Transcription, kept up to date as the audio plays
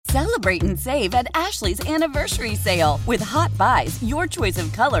Celebrate and save at Ashley's Anniversary Sale. With Hot Buys, your choice of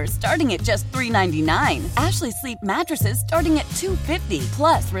colors starting at just $3.99. Ashley Sleep mattresses starting at $2.50.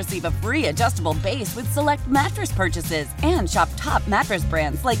 Plus, receive a free adjustable base with select mattress purchases. And shop top mattress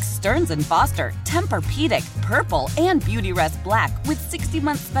brands like Stearns & Foster, Tempur-Pedic, Purple, and Beautyrest Black with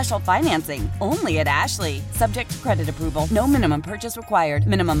 60-month special financing. Only at Ashley. Subject to credit approval. No minimum purchase required.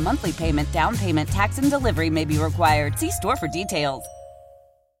 Minimum monthly payment, down payment, tax, and delivery may be required. See store for details.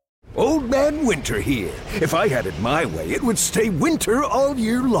 Old Man Winter here. If I had it my way, it would stay winter all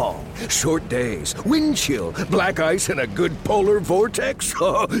year long. Short days, wind chill, black ice, and a good polar vortex.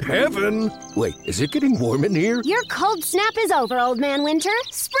 Oh, heaven. Wait, is it getting warm in here? Your cold snap is over, Old Man Winter.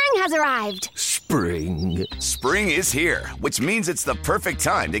 Spring has arrived. Spring. Spring is here, which means it's the perfect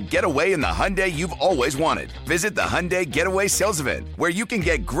time to get away in the Hyundai you've always wanted. Visit the Hyundai Getaway Sales Event, where you can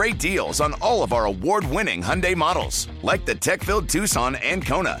get great deals on all of our award-winning Hyundai models, like the tech-filled Tucson and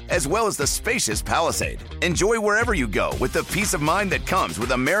Kona, as well as the spacious Palisade. Enjoy wherever you go with the peace of mind that comes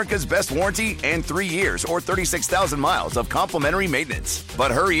with America's best warranty and 3 years or 36,000 miles of complimentary maintenance.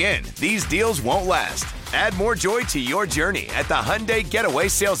 But hurry in, these deals won't last. Add more joy to your journey at the Hyundai Getaway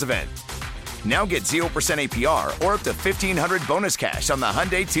Sales Event. Now get 0% APR or up to $1,500 bonus cash on the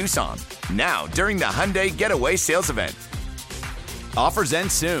Hyundai Tucson. Now, during the Hyundai Getaway Sales Event. Offers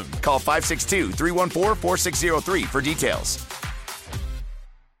end soon. Call 562-314-4603 for details.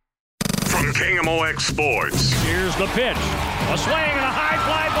 From KMOX Sports. Here's the pitch. A swing and a high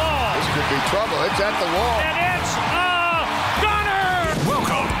fly ball. This could be trouble. It's at the wall. And it's a gunner!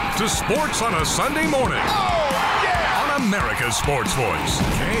 Welcome to Sports on a Sunday morning. On America's Sports Voice,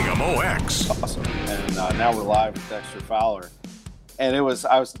 KMOX. Awesome. And now we're live with Dexter Fowler. And I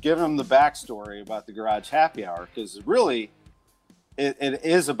was giving him the backstory about the Garage Happy Hour, because really it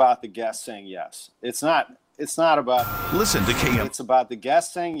is about the guest saying yes. It's not about Listen to KM. It's about the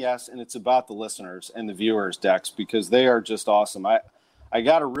guest saying yes, and it's about the listeners and the viewers, Dex, because they are just awesome. I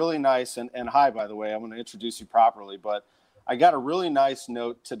got a really nice, and hi, by the way, I'm going to introduce you properly, but I got a really nice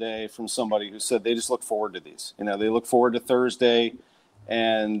note today from somebody who said they just look forward to these. You know, they look forward to Thursday,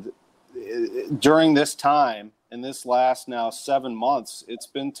 and during this time, in this last now 7 months, it's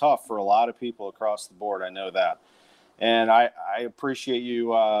been tough for a lot of people across the board. I know that. And I appreciate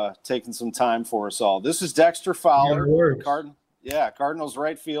you taking some time for us all. This is Dexter Fowler, Cardinals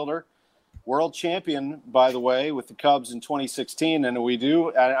right fielder, world champion, by the way, with the Cubs in 2016. And we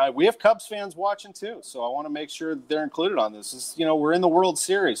have Cubs fans watching too, so I want to make sure that they're included on this. We're in the World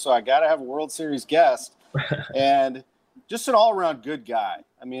Series, so I got to have a World Series guest, and just an all-around good guy.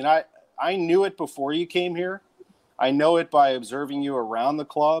 I mean, I knew it before you came here. I know it by observing you around the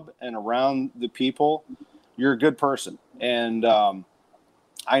club and around the people. You're a good person, and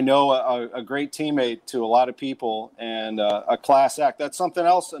I know a great teammate to a lot of people, and a class act. That's something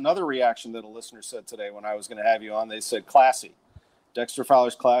else, another reaction that a listener said today when I was going to have you on. They said, classy. Dexter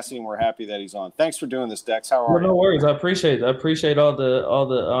Fowler's classy, and we're happy that he's on. Thanks for doing this, Dex. How are you? No worries. I appreciate it. I appreciate all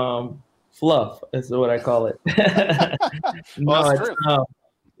the fluff, is what I call it.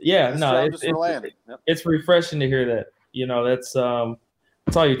 It's refreshing to hear that.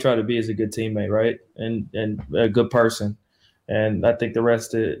 That's all you try to be, is a good teammate, right? And a good person. And I think the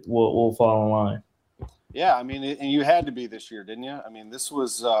rest of it will fall in line. Yeah, I mean, and you had to be this year, didn't you? I mean, this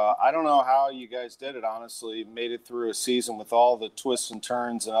was I don't know how you guys did it, honestly. Made it through a season with all the twists and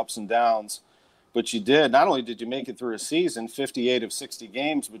turns and ups and downs. But you did. Not only did you make it through a season, 58 of 60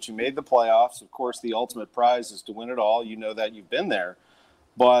 games, but you made the playoffs. Of course, the ultimate prize is to win it all. You know that. You've been there.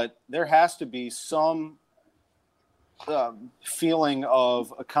 But there has to be some feeling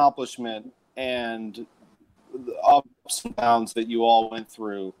of accomplishment and the ups and downs that you all went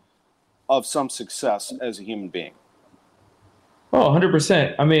through of some success as a human being. Oh,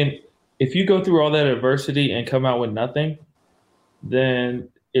 100%. I mean, if you go through all that adversity and come out with nothing, then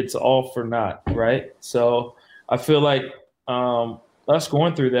it's all for naught, right? So I feel like us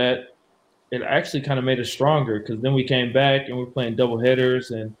going through that, it actually kind of made us stronger, because then we came back and we're playing double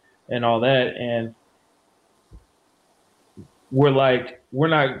headers and all that. And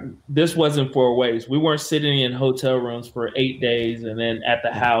this wasn't for a waste. We weren't sitting in hotel rooms for 8 days and then at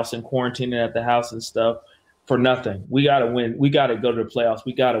the house and quarantining at the house and stuff for nothing. We got to win. We got to go to the playoffs.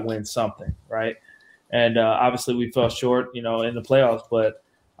 We got to win something, right? And obviously we fell short, in the playoffs, but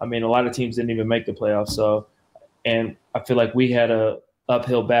I mean, a lot of teams didn't even make the playoffs. So, and I feel like we had a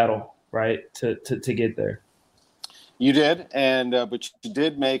uphill battle, right, to get there. You did, and but you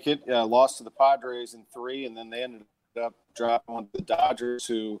did make it. Lost to the Padres in 3, and then they ended up dropping on the Dodgers,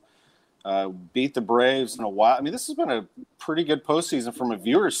 who beat the Braves in a while. I mean, this has been a pretty good postseason from a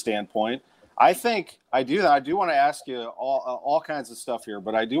viewer's standpoint. I think I do. I do want to ask you all kinds of stuff here,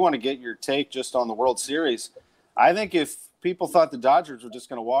 but I do want to get your take just on the World Series. I think if people thought the Dodgers were just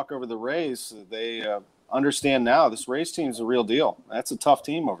going to walk over the Rays, they understand now this Rays team is a real deal. That's a tough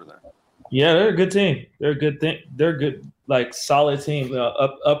team over there. Yeah, they're a good team. They're a good thing. They're good, like solid team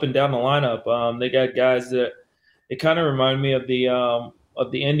up and down the lineup. They got guys that it kind of remind me of the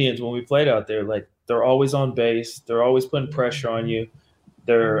Indians when we played out there. Like they're always on base. They're always putting pressure on you.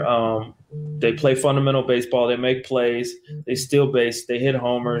 They play fundamental baseball. They make plays. They steal base. They hit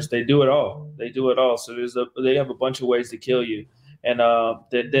homers. They do it all. So they have a bunch of ways to kill you. And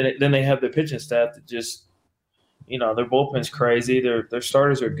then they have their pitching staff that just, their bullpen's crazy. Their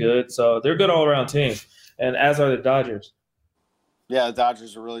starters are good. So they're a good all-around team. And as are the Dodgers. Yeah, the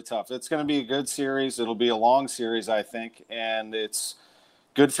Dodgers are really tough. It's going to be a good series. It'll be a long series, I think. And it's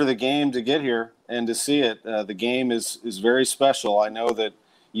good for the game to get here and to see it. The game is very special. I know that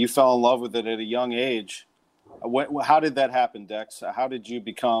you fell in love with it at a young age. How did that happen, Dex? How did you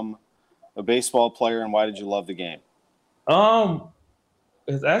become a baseball player, and why did you love the game?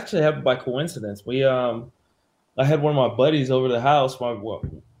 It actually happened by coincidence. I had one of my buddies over the house. I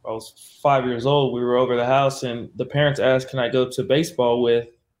was 5 years old. We were over the house, and the parents asked, "Can I go to baseball with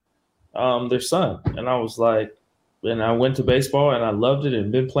their son?" And I was like, and I went to baseball, and I loved it,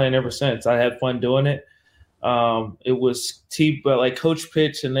 and been playing ever since. I had fun doing it. It was but like coach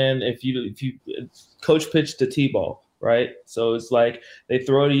pitch, and then if you coach pitch to T-ball, right? So it's like they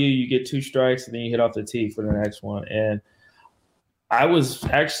throw to you, you get 2 strikes, and then you hit off the tee for the next one. And I was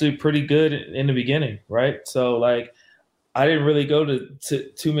actually pretty good in the beginning, right? So like I didn't really go to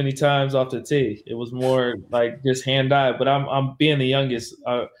too many times off the tee. It was more like just hand-eye. But I'm being the youngest.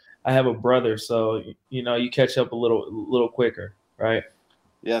 I have a brother, so you catch up a little quicker, right?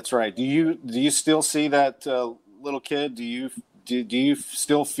 Yeah, that's right. Do you still see that little kid? Do you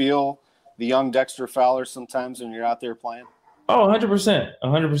still feel the young Dexter Fowler sometimes when you're out there playing? Oh, 100%.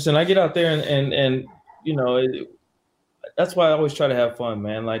 100%. I get out there and that's why I always try to have fun,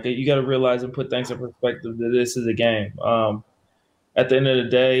 man. Like you got to realize and put things in perspective that this is a game. At the end of the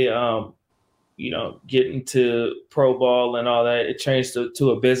day, getting to pro ball and all that, it changed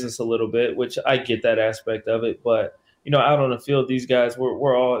to a business a little bit, which I get that aspect of it. But, out on the field, these guys,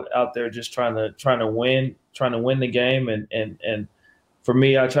 we're all out there just trying to win the game. And for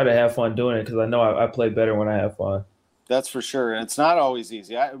me, I try to have fun doing it because I know I play better when I have fun. That's for sure. And it's not always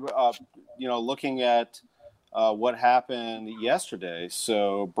easy. Looking at what happened yesterday.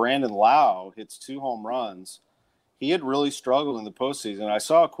 So Brandon Lau hits 2 home runs. He had really struggled in the postseason. I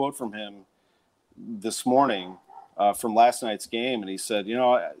saw a quote from him this morning from last night's game, and he said,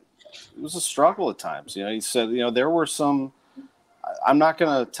 it was a struggle at times. He said, there were some – I'm not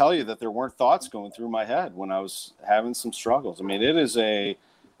going to tell you that there weren't thoughts going through my head when I was having some struggles. I mean, it is a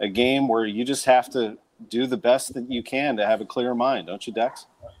game where you just have to do the best that you can to have a clear mind, don't you, Dex?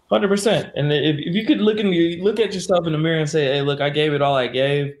 100%. And if you could look at yourself in the mirror and say, hey, look, I gave it all I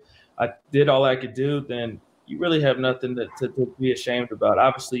gave. I did all I could do. Then you really have nothing to be ashamed about.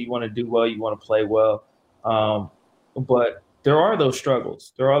 Obviously, you want to do well. You want to play well. But there are those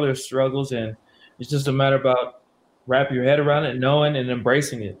struggles. And it's just a matter about wrap your head around it, knowing and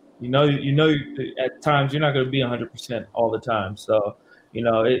embracing it. At times you're not going to be 100% all the time. So,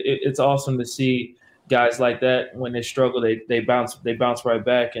 it's awesome to see guys like that when they struggle, they bounce right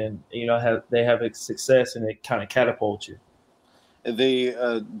back, and they have success, and it kind of catapults you.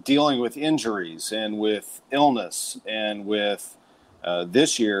 The dealing with injuries and with illness and with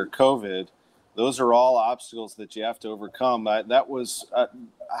this year COVID, those are all obstacles that you have to overcome. That was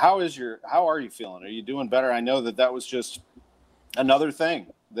how are you feeling? Are you doing better? I know that was just another thing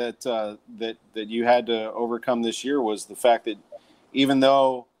that you had to overcome this year, was the fact that even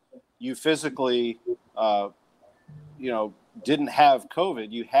though you physically didn't have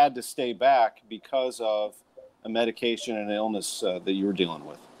COVID, you had to stay back because of a medication and illness that you were dealing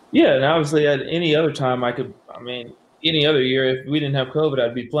with. Yeah, and obviously at any other time any other year, if we didn't have COVID,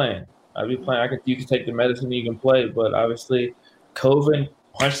 I'd be playing. You can take the medicine, you can play, but obviously COVID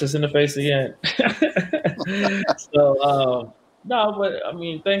punched us in the face again. So, no,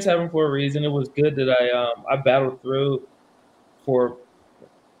 but things happen for a reason. It was good that I battled through for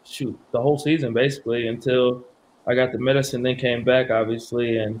the whole season basically until I got the medicine, then came back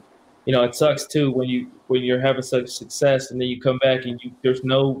obviously. And it sucks too when you're having such success and then you come back and there's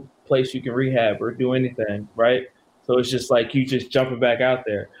no place you can rehab or do anything, right? So it's just like you just jumping back out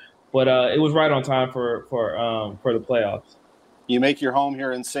there. But it was right on time for the playoffs. You make your home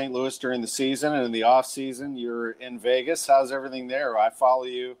here in St. Louis during the season, and in the off season you're in Vegas. How's everything there? I follow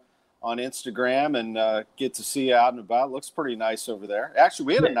you on Instagram and get to see you out and about. It looks pretty nice over there. Actually,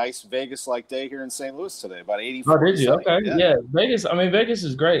 we had a nice Vegas-like day here in St. Louis today, about 84. Oh, did you? Okay, yeah. Vegas. I mean, Vegas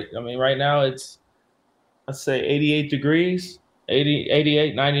is great. I mean, right now it's, let's say, 88 degrees,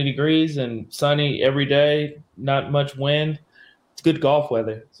 88, 90 degrees, and sunny every day. Not much wind. It's good golf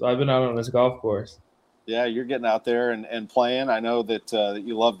weather. So I've been out on this golf course. Yeah, you're getting out there and playing. I know that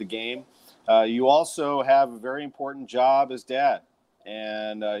you love the game. You also have a very important job as dad.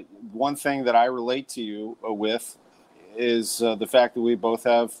 And one thing that I relate to you with is the fact that we both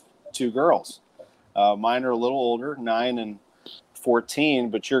have 2 girls. Mine are a little older, 9 and 14,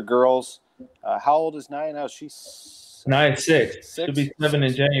 but your girls, how old is 9 now? She's 9, 6. She'll be 7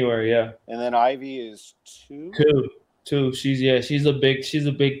 in January, yeah. And then Ivy is 2? 2. She's a big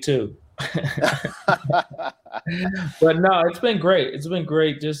 2. But no, it's been great. It's been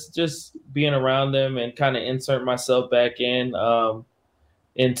great just being around them and kind of insert myself back into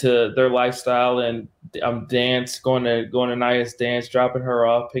their lifestyle. And I'm going to Naya's dance, dropping her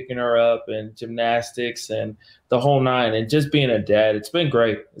off, picking her up, and gymnastics and the whole 9. And just being a dad, it's been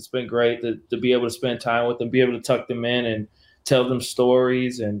great. It's been great to be able to spend time with them, be able to tuck them in and tell them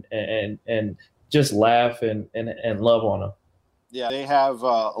stories and just laugh and love on them. Yeah, they have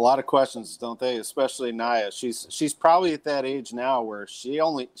a lot of questions, don't they? Especially Naya. She's probably at that age now where she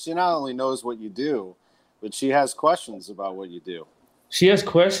not only knows what you do, but she has questions about what you do. She has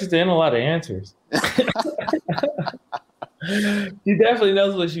questions and a lot of answers. She definitely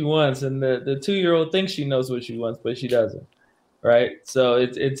knows what she wants, and the 2-year-old thinks she knows what she wants, but she doesn't. Right? So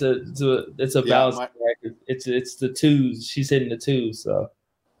it's a balance. It's the 2s. She's hitting the 2s. So.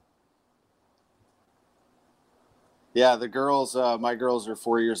 Yeah, the girls. My girls are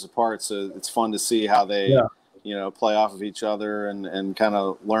 4 years apart, so it's fun to see how they, play off of each other and kind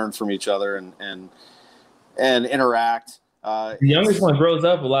of learn from each other and interact. The youngest one grows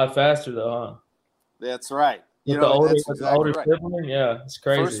up a lot faster, though, huh? That's right. The older sibling, yeah, it's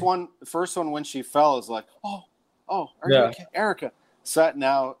crazy. First one when she fell is like, oh, are you okay, Erica? So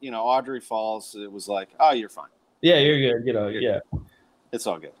now, Audrey falls. It was like, oh, you're fine. Yeah, you're good. Yeah, it's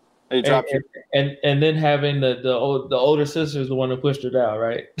all good. And then having the older sister is the one who pushed her down,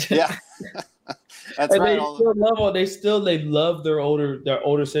 right? Yeah, that's and right. They love their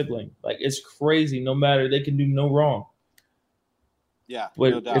older sibling. Like, it's crazy. No matter, they can do no wrong. Yeah, but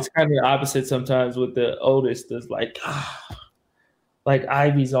no doubt. It's kind of the opposite sometimes with the oldest. It's like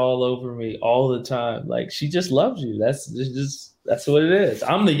Ivy's all over me all the time. Like, she just loves you. That's what it is.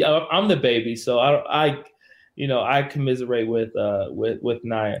 I'm the baby, so I commiserate with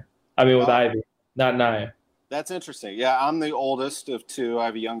Naya. I mean, with Ivy, not Naya. That's interesting. Yeah, I'm the oldest of 2. I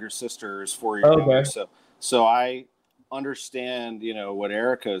have a younger sister who's 4 years younger. So I understand, what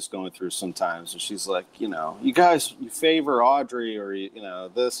Erica is going through sometimes. And she's like, you guys, you favor Audrey or,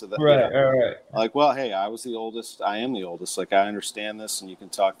 this or that. Right, right. Like, well, hey, I was the oldest. I am the oldest. Like, I understand this and you can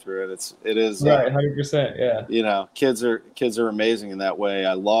talk through it. It is. Right, 100%, yeah. Kids are amazing in that way.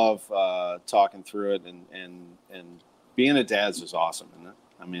 I love talking through it and being a dad's just awesome, isn't it?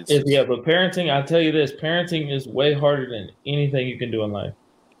 I mean, but parenting, I'll tell you this, parenting is way harder than anything you can do in life.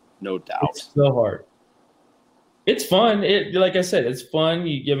 No doubt. It's so hard. It's fun. Like I said, it's fun.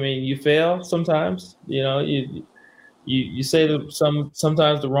 You fail sometimes. You say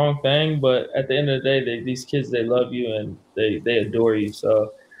sometimes the wrong thing, but at the end of the day, these kids, they love you and they adore you.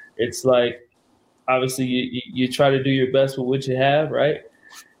 So it's like, obviously, you try to do your best with what you have, right?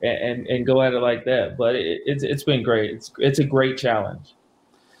 And go at it like that. But it's been great. It's a great challenge.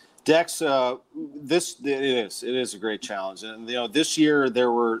 Dex, it is a great challenge, and this year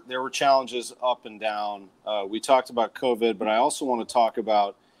there were challenges up and down. We talked about COVID, but I also want to talk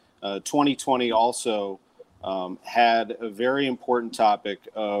about 2020. Also had a very important topic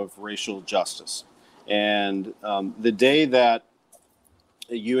of racial justice, and the day that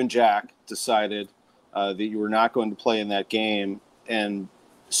you and Jack decided that you were not going to play in that game and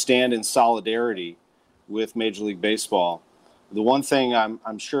stand in solidarity with Major League Baseball. The one thing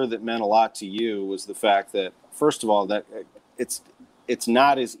I'm sure that meant a lot to you was the fact that, first of all, that it's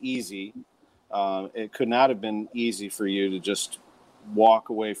not as easy. It could not have been easy for you to just walk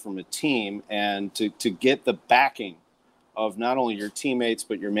away from a team and to get the backing of not only your teammates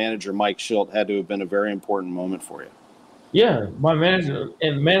but your manager, Mike Shildt, had to have been a very important moment for you. Yeah, my manager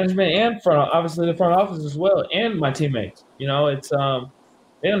and management and obviously the front office as well, and my teammates. It's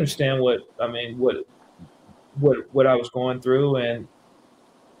they understand what I was going through, and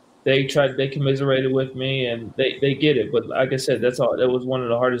they commiserated with me, and they get it. But like I said, that was one of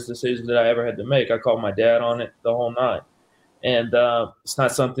the hardest decisions that I ever had to make. I called my dad on it the whole 9. And it's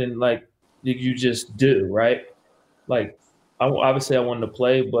not something like you just do, right? Like, obviously I wanted to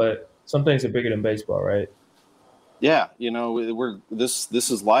play, but some things are bigger than baseball, right? Yeah, we're this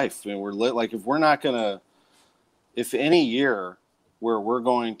is life. I mean, we're like, if we're not gonna, if any year where we're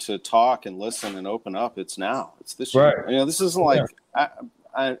going to talk and listen and open up, it's now. It's this year. Right. This isn't like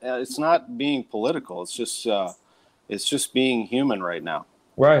it's not being political. It's just being human right now.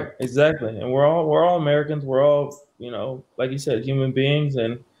 Right, exactly. And we're all Americans. We're all, like you said, human beings,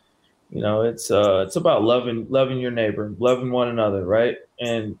 and it's about loving your neighbor, loving one another, right?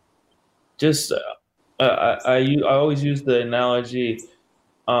 And just I always use the analogy,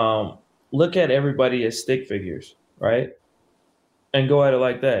 look at everybody as stick figures, right? And go at it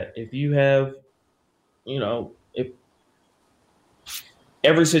like that. If you have, if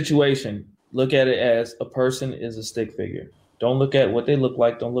every situation, look at it as a person is a stick figure. Don't look at what they look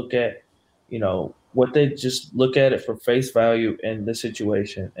like. Don't look at, what they just look at it for face value in the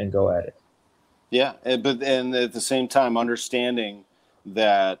situation and go at it. Yeah. But at the same time, understanding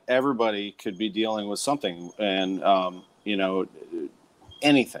that everybody could be dealing with something and,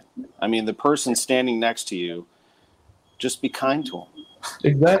 anything. I mean, the person standing next to you, just be kind to them.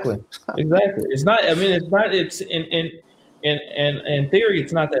 Exactly. It's not, it's in theory,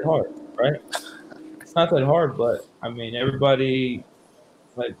 it's not that hard, right? It's not that hard, but I mean, everybody,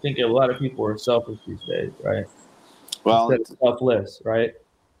 I think a lot of people are selfish these days, right? Well, it's selfless, right?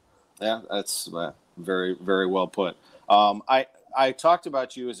 Yeah, that's very, very well put. I talked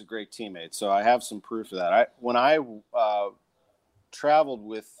about you as a great teammate, so I have some proof of that. When I traveled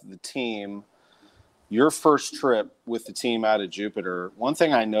with the team, your first trip with the team out of Jupiter, one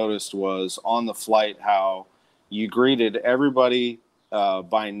thing I noticed was on the flight how you greeted everybody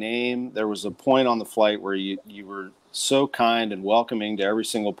by name. There was a point on the flight where you were so kind and welcoming to every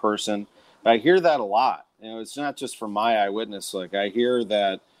single person. But I hear that a lot. It's not just from my eyewitness. Like, I hear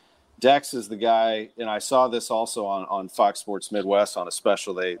that Dex is the guy, and I saw this also on Fox Sports Midwest on a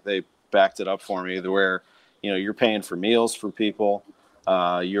special. They backed it up for me, where you're paying for meals for people.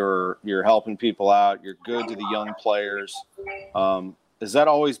 You're helping people out. You're good to the young players. Has that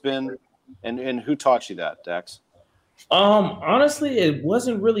always been? And who taught you that, Dex? Honestly, it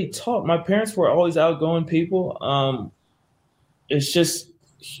wasn't really taught. My parents were always outgoing people. It's just,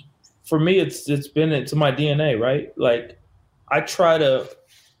 for me, it's been into my DNA, right? Like,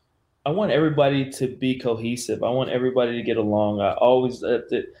 I want everybody to be cohesive. I want everybody to get along. I always,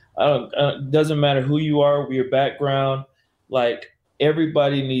 it doesn't matter who you are, your background, like,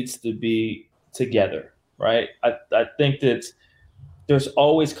 everybody needs to be together, right? I think that there's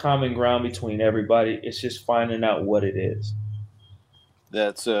always common ground between everybody. It's just finding out what it is.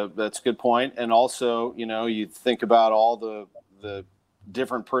 That's a good point. And also, you think about all the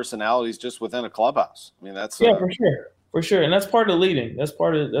different personalities just within a clubhouse. I mean, that's for sure. And that's part of leading. That's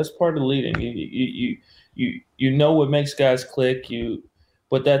part of leading. You know what makes guys click.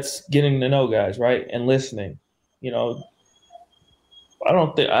 But that's getting to know guys, right? And listening. I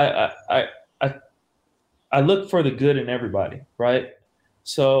don't think I look for the good in everybody, right?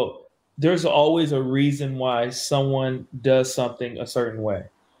 So there's always a reason why someone does something a certain way.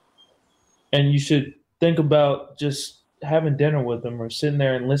 And you should think about just having dinner with them or sitting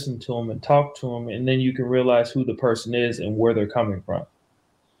there and listen to them and talk to them, and then you can realize who the person is and where they're coming from,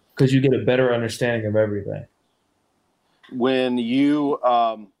 because you get a better understanding of everything. When you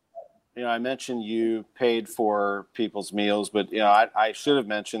I mentioned you paid for people's meals, but I should have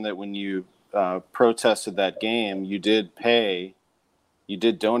mentioned that when you protested that game, you did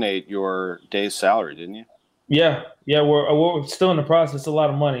donate your day's salary, didn't you? Yeah. We're still in the process. It's a lot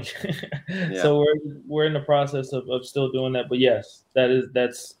of money, so we're in the process of still doing that. But yes,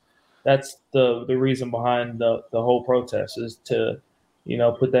 that's the reason behind the whole protest, is to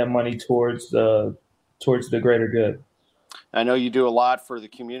put that money towards the greater good. I know you do a lot for the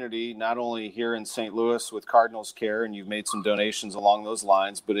community, not only here in St. Louis with Cardinals Care, and you've made some donations along those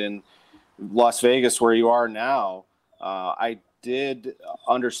lines, but in Las Vegas, where you are now, I did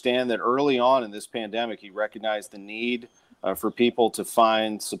understand that early on in this pandemic, you recognized the need for people to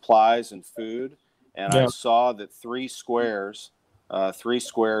find supplies and food. And I saw that 3 Squares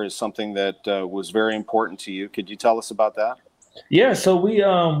is something that was very important to you. Could you tell us about that? Yeah. So we,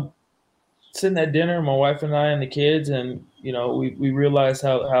 sitting at dinner, my wife and I and the kids, and, we realized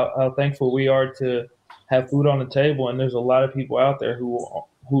how thankful we are to have food on the table. And there's a lot of people out there who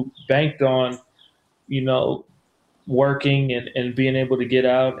banked on, working and being able to get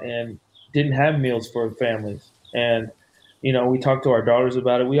out and didn't have meals for families. And, we talked to our daughters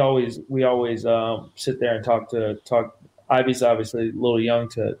about it. We always sit there and talk. Ivy's obviously a little young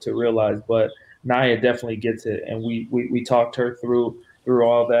to realize, but Naya definitely gets it. And we talked her through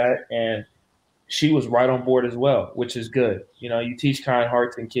all that. And she was right on board as well, which is good. You teach kind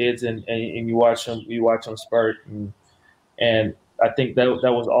hearts in kids, and you watch them spurt, and I think that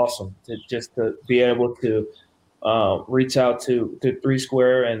was awesome to be able to reach out to Three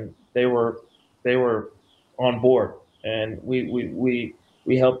Square, and they were on board, and we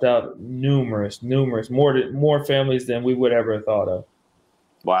helped out numerous more families than we would ever have thought of.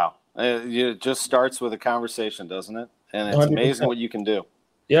 Wow, it just starts with a conversation, doesn't it? And it's 100%. Amazing what you can do.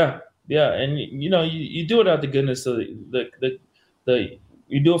 Yeah, and you do it out the goodness of the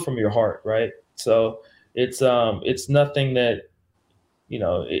you do it from your heart, right? So it's nothing that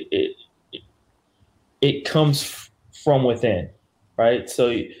it comes from within, right?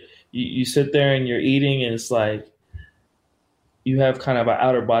 So you sit there and you're eating, and it's like you have kind of an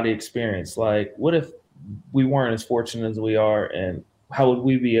outer body experience. Like, what if we weren't as fortunate as we are, and how would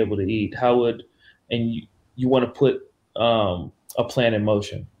we be able to eat? And you want to put a plan in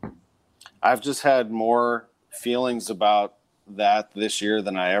motion. I've just had more feelings about that this year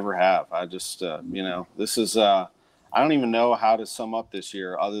than I ever have. I just, this is, I don't even know how to sum up this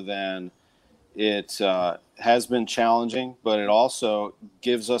year other than it has been challenging, but it also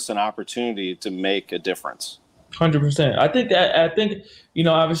gives us an opportunity to make a difference. 100%. I think,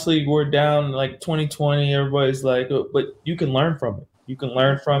 obviously we're down like 2020. Everybody's like, but you can learn from it. You can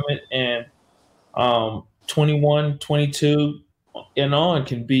learn from it. And 21, 22 and on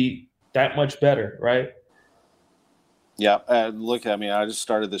can be that much better, right? Yeah. Look, I just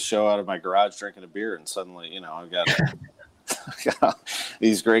started the show out of my garage drinking a beer, and suddenly, I've got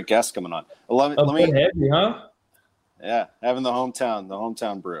these great guests coming on. Let me heavy, huh? Yeah, having the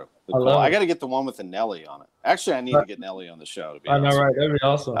hometown brew. I got to get the one with the Nelly on it. Actually, I need to get Nelly on the show. To be honest. I know, right? That'd be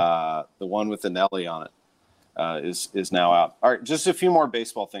awesome. The one with the Nelly on it is now out. All right, just a few more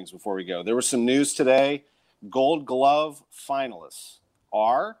baseball things before we go. There was some news today. Gold Glove finalists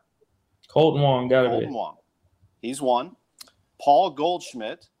are Colton Wong. Colton Wong. He's one. Paul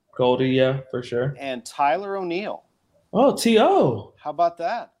Goldschmidt. Goldie, yeah, for sure. And Tyler O'Neill. Oh, T.O. How about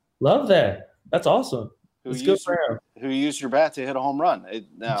that? Love that. That's awesome. Who used your bat to hit a home run. He's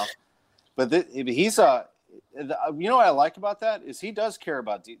what I like about that is he does care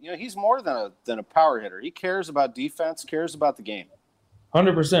about he's more than a power hitter. He cares about defense, cares about the game.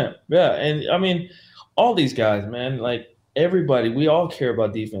 100%. Yeah, and all these guys, man, like everybody, we all care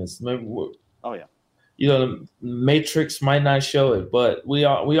about defense. Oh yeah. The Matrix might not show it, but we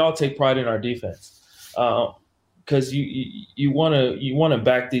all take pride in our defense. Because you want to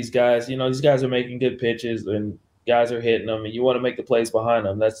back these guys. These guys are making good pitches and guys are hitting them, and you want to make the plays behind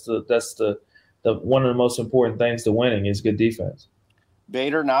them. That's the one of the most important things to winning is good defense.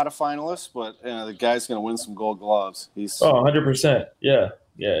 Bader, not a finalist, but the guy's going to win some Gold Gloves. 100%. Yeah.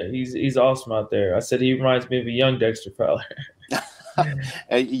 He's awesome out there. I said he reminds me of a young Dexter Fowler.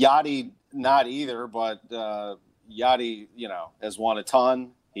 Yachty, not either, but Yachty, has won a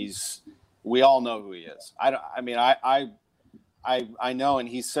ton. We all know who he is. I know, and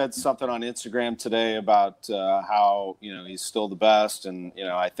he said something on Instagram today about how he's still the best, and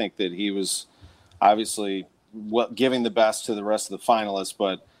I think that he was obviously giving the best to the rest of the finalists.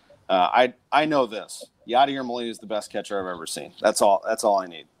 But I know this: Yadier Molina is the best catcher I've ever seen. That's all I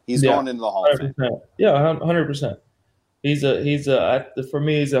need. He's going into the Hall of Fame. Yeah, 100%. He's for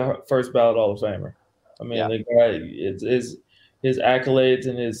me, he's a first ballot Hall of Famer. The guy his accolades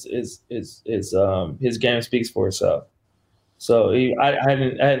and his game speaks for itself. So I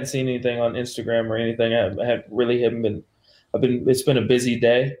hadn't seen anything on Instagram or anything. It's been a busy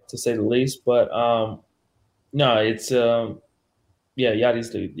day to say the least, but no, it's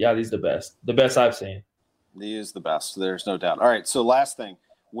Yachty's the best I've seen. He is the best. There's no doubt. All right. So last thing,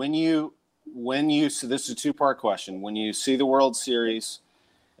 when you so this is a 2-part question. When you see the World Series,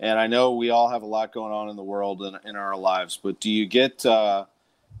 and I know we all have a lot going on in the world and in our lives, but do you get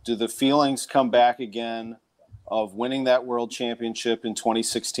do the feelings come back again of winning that World Championship in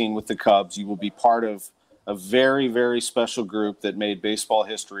 2016 with the Cubs? You will be part of a very, very special group that made baseball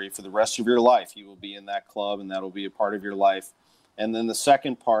history for the rest of your life. You will be in that club, and that will be a part of your life. And then the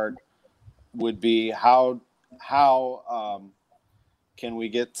second part would be how can we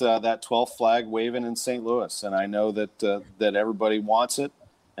get that 12th flag waving in St. Louis? And I know that that everybody wants it.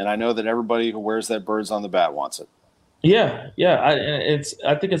 And I know that everybody who wears that birds on the bat wants it. Yeah.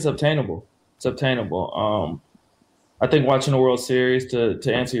 I think it's obtainable. It's obtainable. I think watching the World Series, to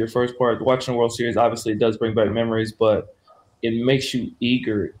answer your first part, watching the World Series obviously does bring back memories, but it makes you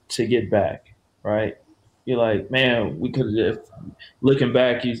eager to get back, right? You're like, man, we could have. Looking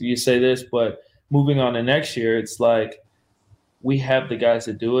back, you say this, but moving on to next year, it's like we have the guys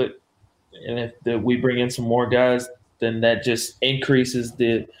to do it, and if we bring in some more guys then that just increases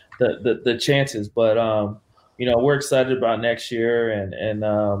the chances. But we're excited about next year, and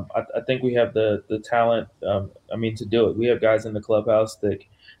I think we have the talent. To do it. We have guys in the clubhouse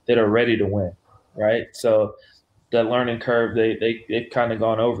that are ready to win, right? So that learning curve, they've kind of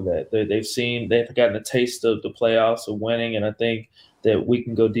gone over that. They've gotten a taste of the playoffs, of winning, and I think that we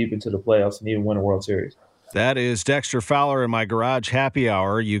can go deep into the playoffs and even win a World Series. That is Dexter Fowler in my Garage Happy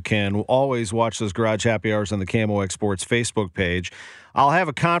Hour. You can always watch those Garage Happy Hours on the KMOX Sports Facebook page. I'll have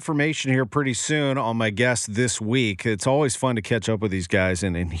a confirmation here pretty soon on my guest this week. It's always fun to catch up with these guys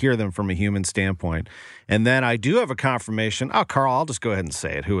and hear them from a human standpoint. And then I do have a confirmation. Oh, Carl, I'll just go ahead and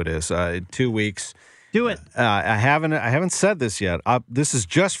say it, who it is. 2 weeks. Do it. I haven't said this yet. This is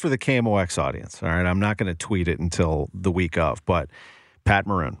just for the KMOX audience. All right, I'm not going to tweet it until the week of. But Pat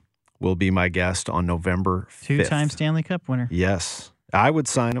Maroon will be my guest on November 5th. 2-time Stanley Cup winner. Yes. I would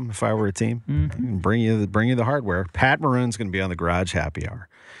sign him if I were a team. Mm-hmm. Bring you the hardware. Pat Maroon's going to be on the Garage Happy Hour.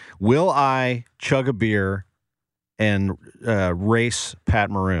 Will I chug a beer and race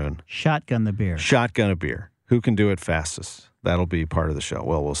Pat Maroon? Shotgun the beer. Shotgun a beer. Who can do it fastest? That'll be part of the show.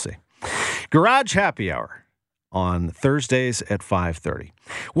 Well, we'll see. Garage Happy Hour on Thursdays at 5:30.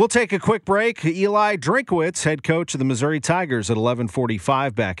 We'll take a quick break. Eli Drinkwitz, head coach of the Missouri Tigers, at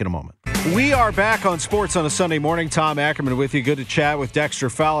 11:45. Back in a moment. We are back on Sports on a Sunday morning. Tom Ackerman with you. Good to chat with Dexter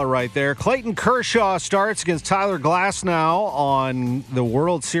Fowler right there. Clayton Kershaw starts against Tyler Glasnow on the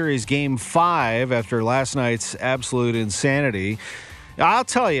World Series Game 5 after last night's absolute insanity. I'll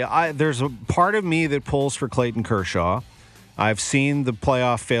tell you, there's a part of me that pulls for Clayton Kershaw. I've seen the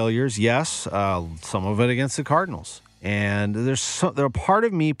playoff failures, yes, some of it against the Cardinals. And there's a part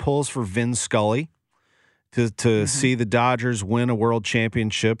of me pulls for Vin Scully to see the Dodgers win a world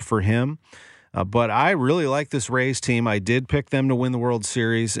championship for him. But I really like this Rays team. I did pick them to win the World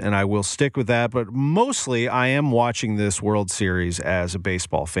Series, and I will stick with that. But mostly, I am watching this World Series as a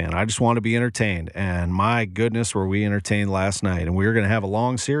baseball fan. I just want to be entertained. And my goodness, were we entertained last night. And we're going to have a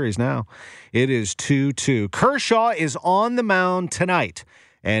long series now. It is 2-2. Kershaw is on the mound tonight.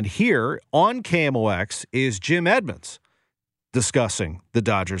 And here on KMOX is Jim Edmonds discussing the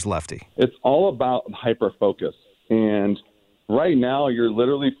Dodgers lefty. It's all about hyper-focus. And right now, you're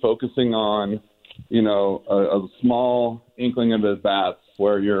literally focusing on, a small inkling of his bats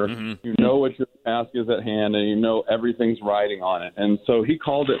where you know what your task is at hand and you know everything's riding on it. And so he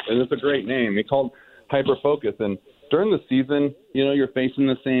called it, and it's a great name. He called hyper-focus. And during the season, you're facing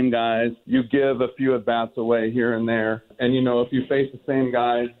the same guys. You give a few at-bats away here and there. And, if you face the same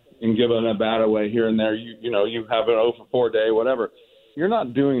guys and give an at-bat away here and there, you have an 0-for-4 day, whatever. You're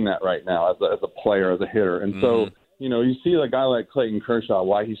not doing that right now as a player, as a hitter. And so, you see a guy like Clayton Kershaw,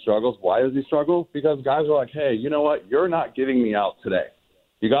 why he struggles. Why does he struggle? Because guys are like, hey, you know what? You're not getting me out today.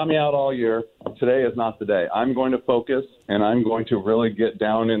 You got me out all year. Today is not the day. I'm going to focus, and I'm going to really get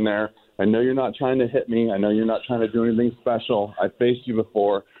down in there. I know you're not trying to hit me. I know you're not trying to do anything special. I faced you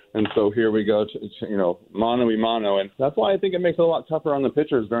before. And so here we go to mano-a-mano. And that's why I think it makes it a lot tougher on the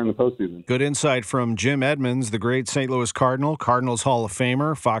pitchers during the postseason. Good insight from Jim Edmonds, the great St. Louis Cardinals Hall of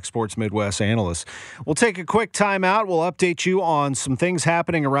Famer, Fox Sports Midwest analyst. We'll take a quick timeout. We'll update you on some things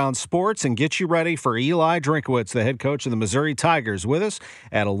happening around sports and get you ready for Eli Drinkwitz, the head coach of the Missouri Tigers, with us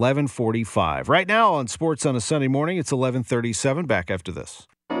at 11:45. Right now on Sports on a Sunday morning, it's 11:37. Back after this.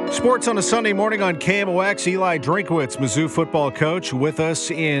 Sports on a Sunday morning on KMOX. Eli Drinkwitz, Mizzou football coach, with us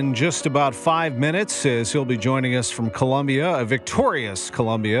in just about 5 minutes as he'll be joining us from Columbia, a victorious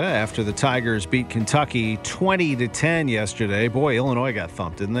Columbia after the Tigers beat Kentucky 20-10 yesterday. Boy, Illinois got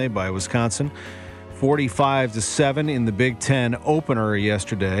thumped, didn't they, by Wisconsin? 45-7 in the Big Ten opener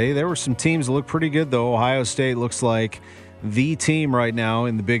yesterday. There were some teams that looked pretty good, though. Ohio State looks like the team right now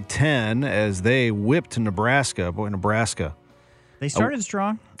in the Big Ten as they whipped Nebraska. Boy, Nebraska. They started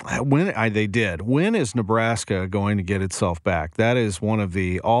strong. They did. When is Nebraska going to get itself back? That is one of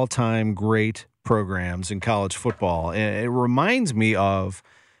the all-time great programs in college football. It reminds me of,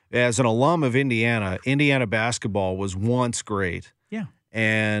 as an alum of Indiana basketball was once great. Yeah.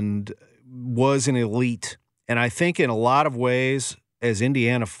 And was an elite. And I think in a lot of ways, as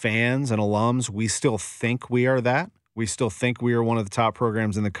Indiana fans and alums, we still think we are that. We still think we are one of the top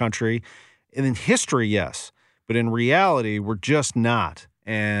programs in the country. And in history, yes. But in reality, we're just not.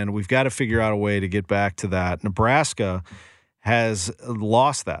 And we've got to figure out a way to get back to that. Nebraska has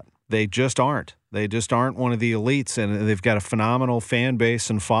lost that. They just aren't. They just aren't one of the elites, and they've got a phenomenal fan base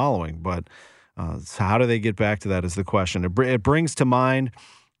and following. But so how do they get back to that is the question. It brings to mind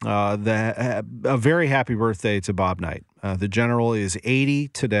a very happy birthday to Bob Knight. The general is 80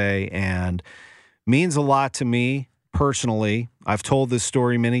 today and means a lot to me. personally, I've told this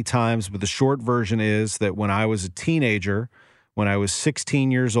story many times, but the short version is that when I was a teenager, when I was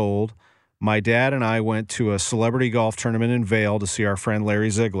 16 years old, my dad and I went to a celebrity golf tournament in Vail to see our friend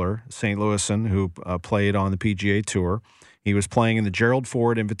Larry Ziegler, St. Louisan, who played on the PGA Tour. He was playing in the Gerald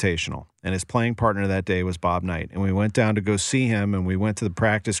Ford Invitational, and his playing partner that day was Bob Knight. And we went down to go see him, and we went to the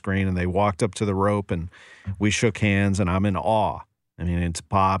practice green, and they walked up to the rope, and we shook hands, and I'm in awe. I mean, it's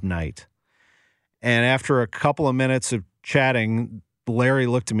Bob Knight. And after a couple of minutes of chatting, Larry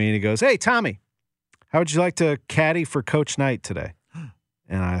looked at me, and he goes, "Hey, Tommy, how would you like to caddy for Coach Knight today?"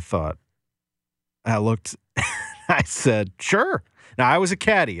 And I said, "Sure." Now, I was a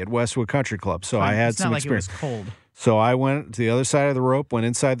caddy at Westwood Country Club, so I had some experience. It's not like it was cold. So I went to the other side of the rope, went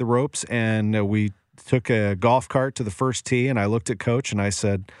inside the ropes, and we took a golf cart to the first tee, and I looked at Coach, and I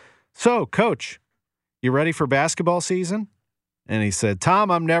said, "So, Coach, you ready for basketball season?" And he said,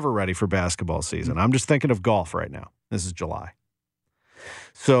 "Tom, I'm never ready for basketball season. I'm just thinking of golf right now. This is July."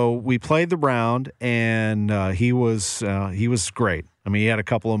 So we played the round, and he was great. I mean, he had a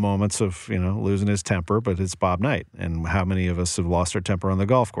couple of moments of, losing his temper, but it's Bob Knight. And how many of us have lost our temper on the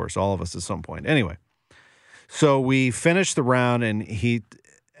golf course? All of us at some point. Anyway, so we finished the round, and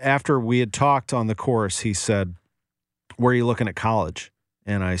after we had talked on the course, he said, "Where are you looking at college?"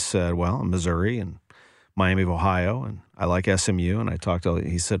 And I said, "Well, Missouri and Miami of Ohio, and I like SMU." And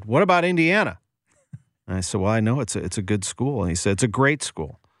he said, "What about Indiana?" And I said, "Well, I know it's a good school." And he said, "It's a great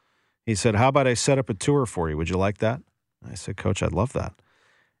school." He said, "How about I set up a tour for you? Would you like that?" I said, "Coach, I'd love that."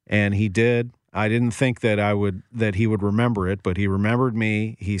 And he did. I didn't think that he would remember it, but he remembered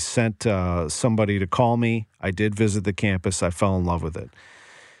me. He sent somebody to call me. I did visit the campus. I fell in love with it.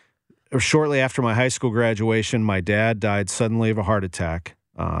 Shortly after my high school graduation, my dad died suddenly of a heart attack,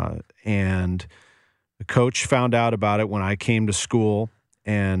 and the coach found out about it when I came to school.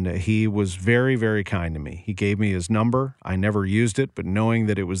 And he was very, very kind to me. He gave me his number. I never used it, but knowing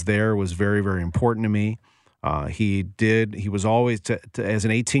that it was there was very, very important to me. He was always, as an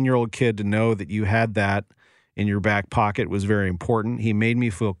 18-year-old kid, to know that you had that in your back pocket was very important. He made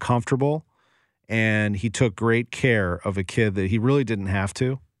me feel comfortable, and he took great care of a kid that he really didn't have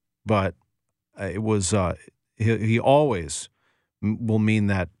to, but it was he always will mean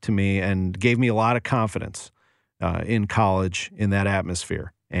that to me, and gave me a lot of confidence in college in that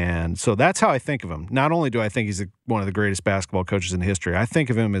atmosphere. And so that's how I think of him. Not only do I think he's one of the greatest basketball coaches in history, I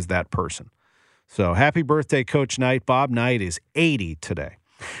think of him as that person. So happy birthday, Coach Knight. Bob Knight is 80 today.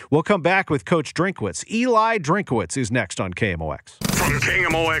 We'll come back with Coach Drinkwitz. Eli Drinkwitz is next on KMOX. From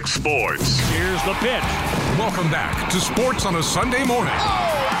KMOX Sports, here's the pitch. Welcome back to Sports on a Sunday morning.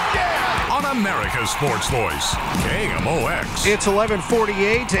 On America's Sports Voice, KMOX. It's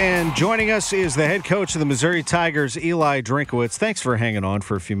 11:48, and joining us is the head coach of the Missouri Tigers, Eli Drinkwitz. Thanks for hanging on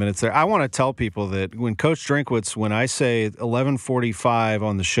for a few minutes there. I want to tell people that when Coach Drinkwitz, when I say 11:45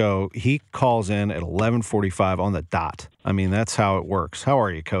 on the show, he calls in at 11:45 on the dot. I mean, that's how it works. How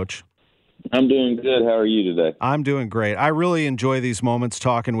are you, Coach? I'm doing good. How are you today? I'm doing great. I really enjoy these moments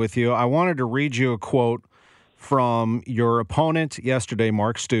talking with you. I wanted to read you a quote from your opponent yesterday,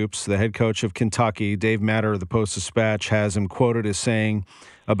 Mark Stoops, the head coach of Kentucky. Dave Matter of the Post-Dispatch has him quoted as saying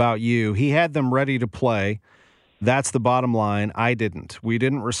about you, "He had them ready to play. That's the bottom line. I didn't. We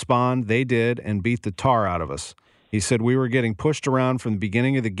didn't respond. They did and beat the tar out of us." He said, "We were getting pushed around from the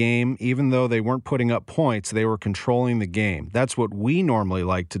beginning of the game. Even though they weren't putting up points, they were controlling the game. That's what we normally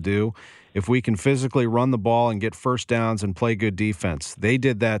like to do if we can physically run the ball and get first downs and play good defense. They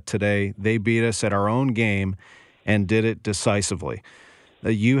did that today. They beat us at our own game and did it decisively."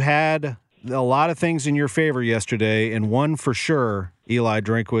 You had a lot of things in your favor yesterday, and one for sure, Eli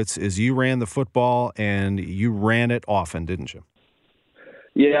Drinkwitz, is you ran the football, and you ran it often, didn't you?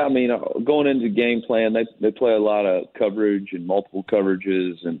 Yeah, I mean, going into game plan, they play a lot of coverage and multiple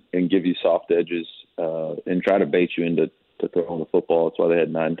coverages and give you soft edges and try to bait you into throwing the football. That's why they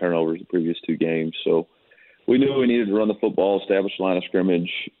had 9 turnovers the previous 2 games. So we knew we needed to run the football, establish a line of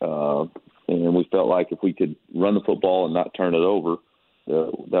scrimmage, and we felt like if we could run the football and not turn it over,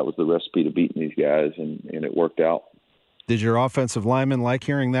 that was the recipe to beating these guys, and it worked out. Did your offensive linemen like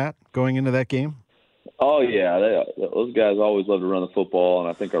hearing that going into that game? Oh, yeah. Those guys always love to run the football, and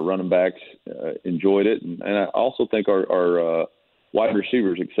I think our running backs enjoyed it. And I also think our wide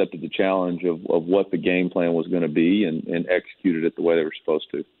receivers accepted the challenge of what the game plan was going to be and executed it the way they were supposed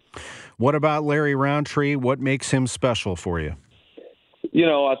to. What about Larry Roundtree? What makes him special for you? You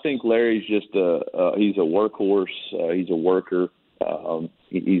know, I think Larry's just he's a workhorse. He's a worker.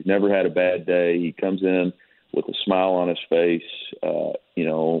 He's never had a bad day. He comes in with a smile on his face. You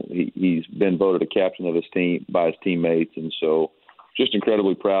know, he's been voted a captain of his team by his teammates, and so just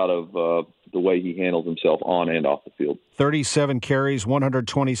incredibly proud of the way he handles himself on and off the field. 37 carries,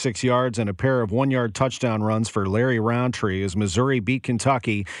 126 yards, and a pair of 1-yard touchdown runs for Larry Roundtree as Missouri beat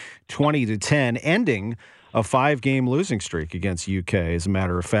Kentucky 20-10, ending a 5-game losing streak against UK, as a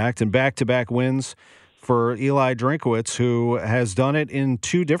matter of fact, and back-to-back wins for Eli Drinkwitz, who has done it in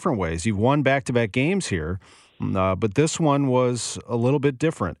 2 different ways. You've won back-to-back games here, but this one was a little bit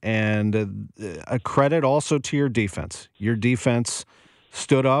different. And a credit also to your defense. Your defense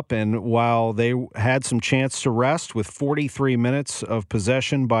stood up, and while they had some chance to rest with 43 minutes of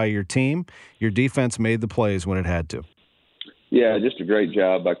possession by your team, your defense made the plays when it had to. Yeah, just a great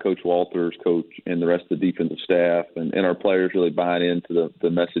job by Coach Walters, Coach, and the rest of the defensive staff, and our players really buying into the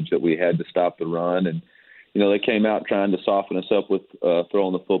message that we had to stop the run. And, they came out trying to soften us up with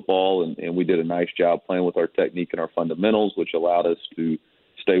throwing the football, and we did a nice job playing with our technique and our fundamentals, which allowed us to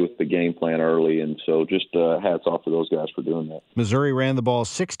stay with the game plan early. And so just hats off to those guys for doing that. Missouri ran the ball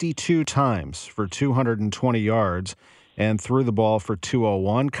 62 times for 220 yards and threw the ball for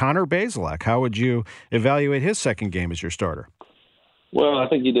 201. Connor Bazelak, how would you evaluate his second game as your starter? Well, I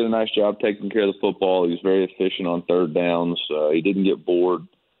think he did a nice job taking care of the football. He was very efficient on third downs. He didn't get bored,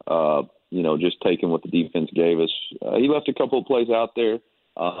 just taking what the defense gave us. He left a couple of plays out there,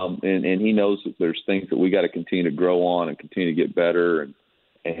 and he knows that there's things that we got to continue to grow on and continue to get better.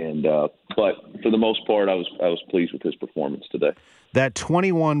 But for the most part, I was pleased with his performance today. That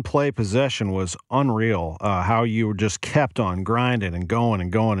 21-play possession was unreal, how you were just kept on grinding and going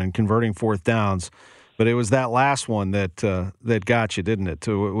and converting fourth downs. But it was that last one that got you, didn't it?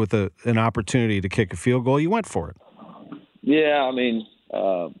 With an opportunity to kick a field goal, you went for it. Yeah, I mean,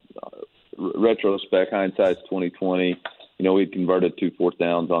 retrospect, hindsight's 20/20. We converted 2 fourth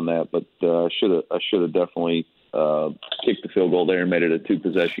downs on that, but I should have definitely kicked the field goal there and made it a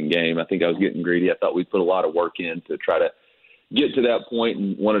 2-possession game. I think I was getting greedy. I thought we put a lot of work in to try to get to that point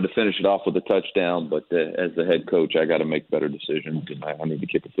and wanted to finish it off with a touchdown. But as the head coach, I got to make better decisions, and I need to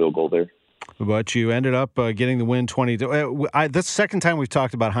kick a field goal there. But you ended up getting the win 20. That's the second time we've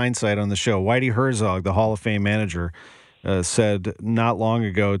talked about hindsight on the show. Whitey Herzog, the Hall of Fame manager, said not long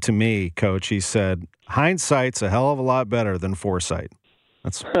ago to me, Coach, he said, hindsight's a hell of a lot better than foresight.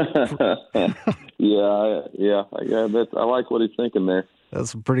 That's yeah. I like what he's thinking there.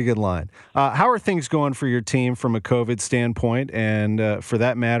 That's a pretty good line. How are things going for your team from a COVID standpoint and, for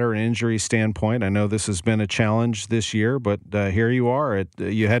that matter, an injury standpoint? I know this has been a challenge this year, but here you are.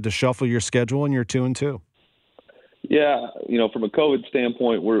 You had to shuffle your schedule, and you're 2-2. Yeah, from a COVID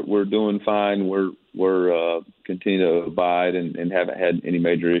standpoint, we're doing fine. We're continuing to abide and haven't had any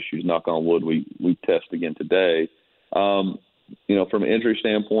major issues. Knock on wood. We test again today. From an injury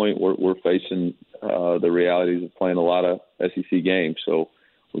standpoint, we're facing the realities of playing a lot of SEC games. So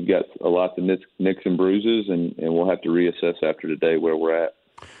we've got a lot of nicks and bruises, and we'll have to reassess after today where we're at.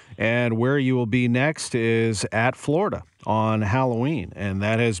 And where you will be next is at Florida on Halloween, and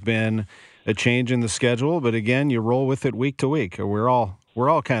that has been a change in the schedule. But again, you roll with it week to week. We're all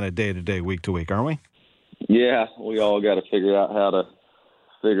kind of day to day, week to week, aren't we? Yeah, we all got to figure out how to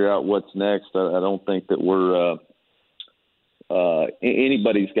figure out what's next. I don't think that we're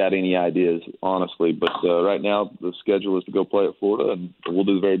anybody's got any ideas, honestly. But right now, the schedule is to go play at Florida, and we'll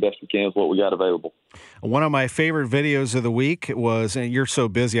do the very best we can with what we got available. One of my favorite videos of the week was, and you're so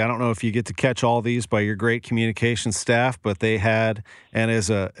busy, I don't know if you get to catch all these by your great communication staff, but they had, and as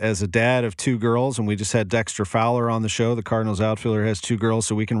a dad of 2 girls, and we just had Dexter Fowler on the show, the Cardinals outfielder has 2 girls,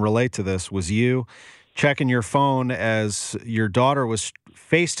 so we can relate to this, was you checking your phone as your daughter was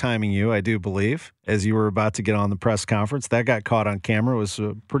FaceTiming you, I do believe, as you were about to get on the press conference. That got caught on camera. It was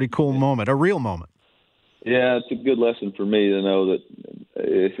a pretty cool moment, a real moment. Yeah, it's a good lesson for me to know that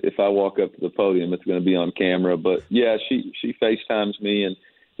if I walk up to the podium, it's going to be on camera. But, yeah, she FaceTimes me, and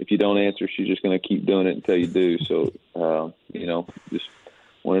if you don't answer, she's just going to keep doing it until you do. So, just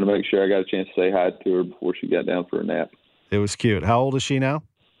wanted to make sure I got a chance to say hi to her before she got down for a nap. It was cute. How old is she now?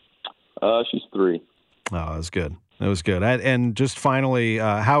 She's 3. Oh, that was good. That was good. And just finally,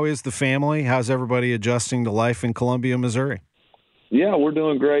 how is the family? How's everybody adjusting to life in Columbia, Missouri? Yeah, we're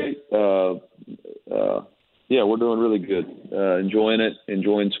doing great. We're doing really good. Enjoying it,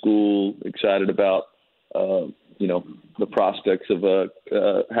 enjoying school, excited about, the prospects of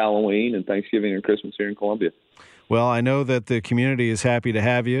Halloween and Thanksgiving and Christmas here in Columbia. Well, I know that the community is happy to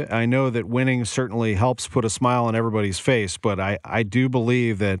have you. I know that winning certainly helps put a smile on everybody's face, but I do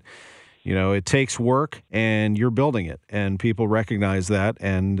believe that, it takes work, and you're building it, and people recognize that,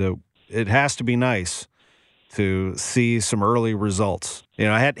 and it has to be nice to see some early results.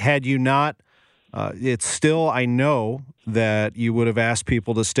 Had you not, it's still, I know that you would have asked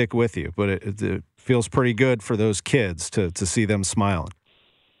people to stick with you, but it feels pretty good for those kids to see them smiling.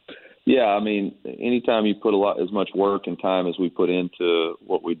 Yeah, I mean, anytime you put as much work and time as we put into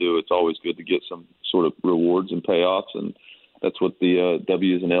what we do, it's always good to get some sort of rewards and payoffs, and that's what the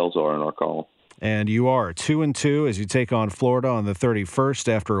W's and L's are in our column. And you are 2-2 as you take on Florida on the 31st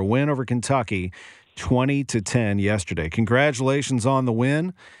after a win over Kentucky, 20-10 yesterday. Congratulations on the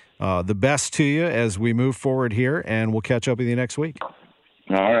win. The best to you as we move forward here, and we'll catch up with you next week.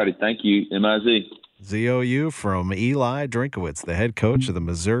 All righty. Thank you, MIZ. ZOU from Eli Drinkowitz, the head coach of the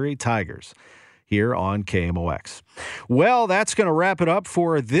Missouri Tigers, here on KMOX. Well, that's going to wrap it up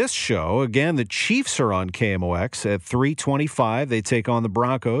for this show. Again, the Chiefs are on KMOX at 3:25. They take on the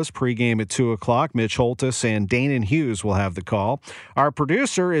Broncos. Pregame at 2 o'clock. Mitch Holtis and Danon Hughes will have the call. Our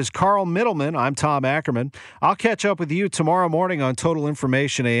producer is Carl Middleman. I'm Tom Ackerman. I'll catch up with you tomorrow morning on Total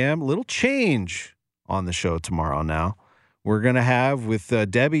Information AM. Little change on the show tomorrow now. We're going to have, with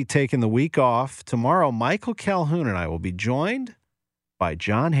Debbie taking the week off, tomorrow Michael Calhoun and I will be joined by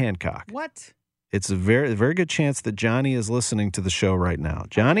John Hancock. What? It's a very, very good chance that Johnny is listening to the show right now.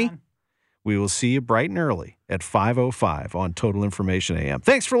 Johnny, we will see you bright and early at 5:05 on Total Information AM.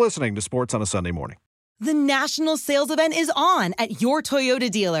 Thanks for listening to Sports on a Sunday Morning. The national sales event is on at your Toyota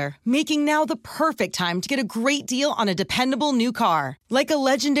dealer, making now the perfect time to get a great deal on a dependable new car. Like a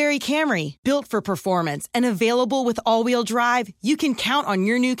legendary Camry, built for performance and available with all-wheel drive, you can count on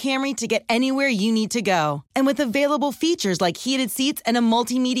your new Camry to get anywhere you need to go. And with available features like heated seats and a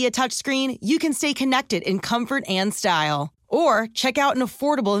multimedia touchscreen, you can stay connected in comfort and style. Or check out an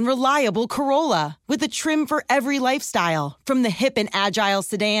affordable and reliable Corolla with a trim for every lifestyle, from the hip and agile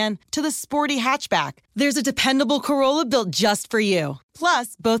sedan to the sporty hatchback. There's a dependable Corolla built just for you.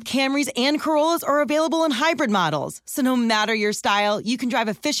 Plus, both Camrys and Corollas are available in hybrid models, so no matter your style, you can drive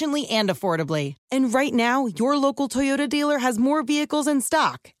efficiently and affordably. And right now, your local Toyota dealer has more vehicles in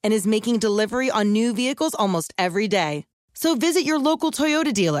stock and is making delivery on new vehicles almost every day. So visit your local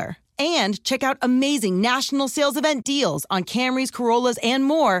Toyota dealer. And check out amazing national sales event deals on Camrys, Corollas, and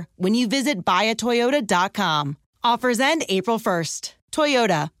more when you visit buyatoyota.com. Offers end April 1st.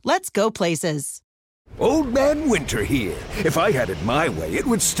 Toyota, let's go places. Old Man Winter here. If I had it my way, it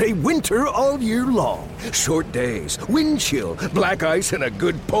would stay winter all year long. Short days, wind chill, black ice, and a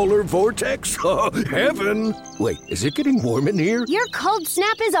good polar vortex. Oh, heaven. Wait, is it getting warm in here? Your cold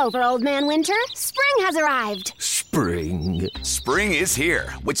snap is over, Old Man Winter. Spring has arrived. Spring. Spring is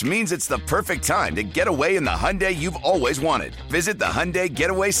here, which means it's the perfect time to get away in the Hyundai you've always wanted. Visit the Hyundai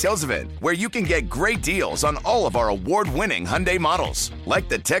Getaway Sales Event, where you can get great deals on all of our award-winning Hyundai models, like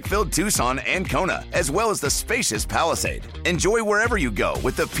the tech-filled Tucson and Kona, as well as the spacious Palisade. Enjoy wherever you go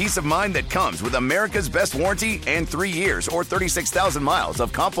with the peace of mind that comes with America's best warranty and 3 years or 36,000 miles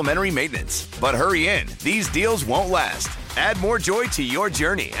of complimentary maintenance. But hurry in, these deals won't last. Add more joy to your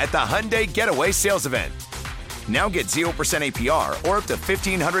journey at the Hyundai Getaway Sales Event. Now get 0% APR or up to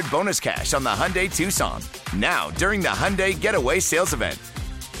 $1,500 bonus cash on the Hyundai Tucson. Now, during the Hyundai Getaway Sales Event.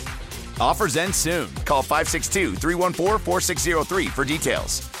 Offers end soon. Call 562-314-4603 for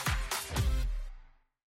details.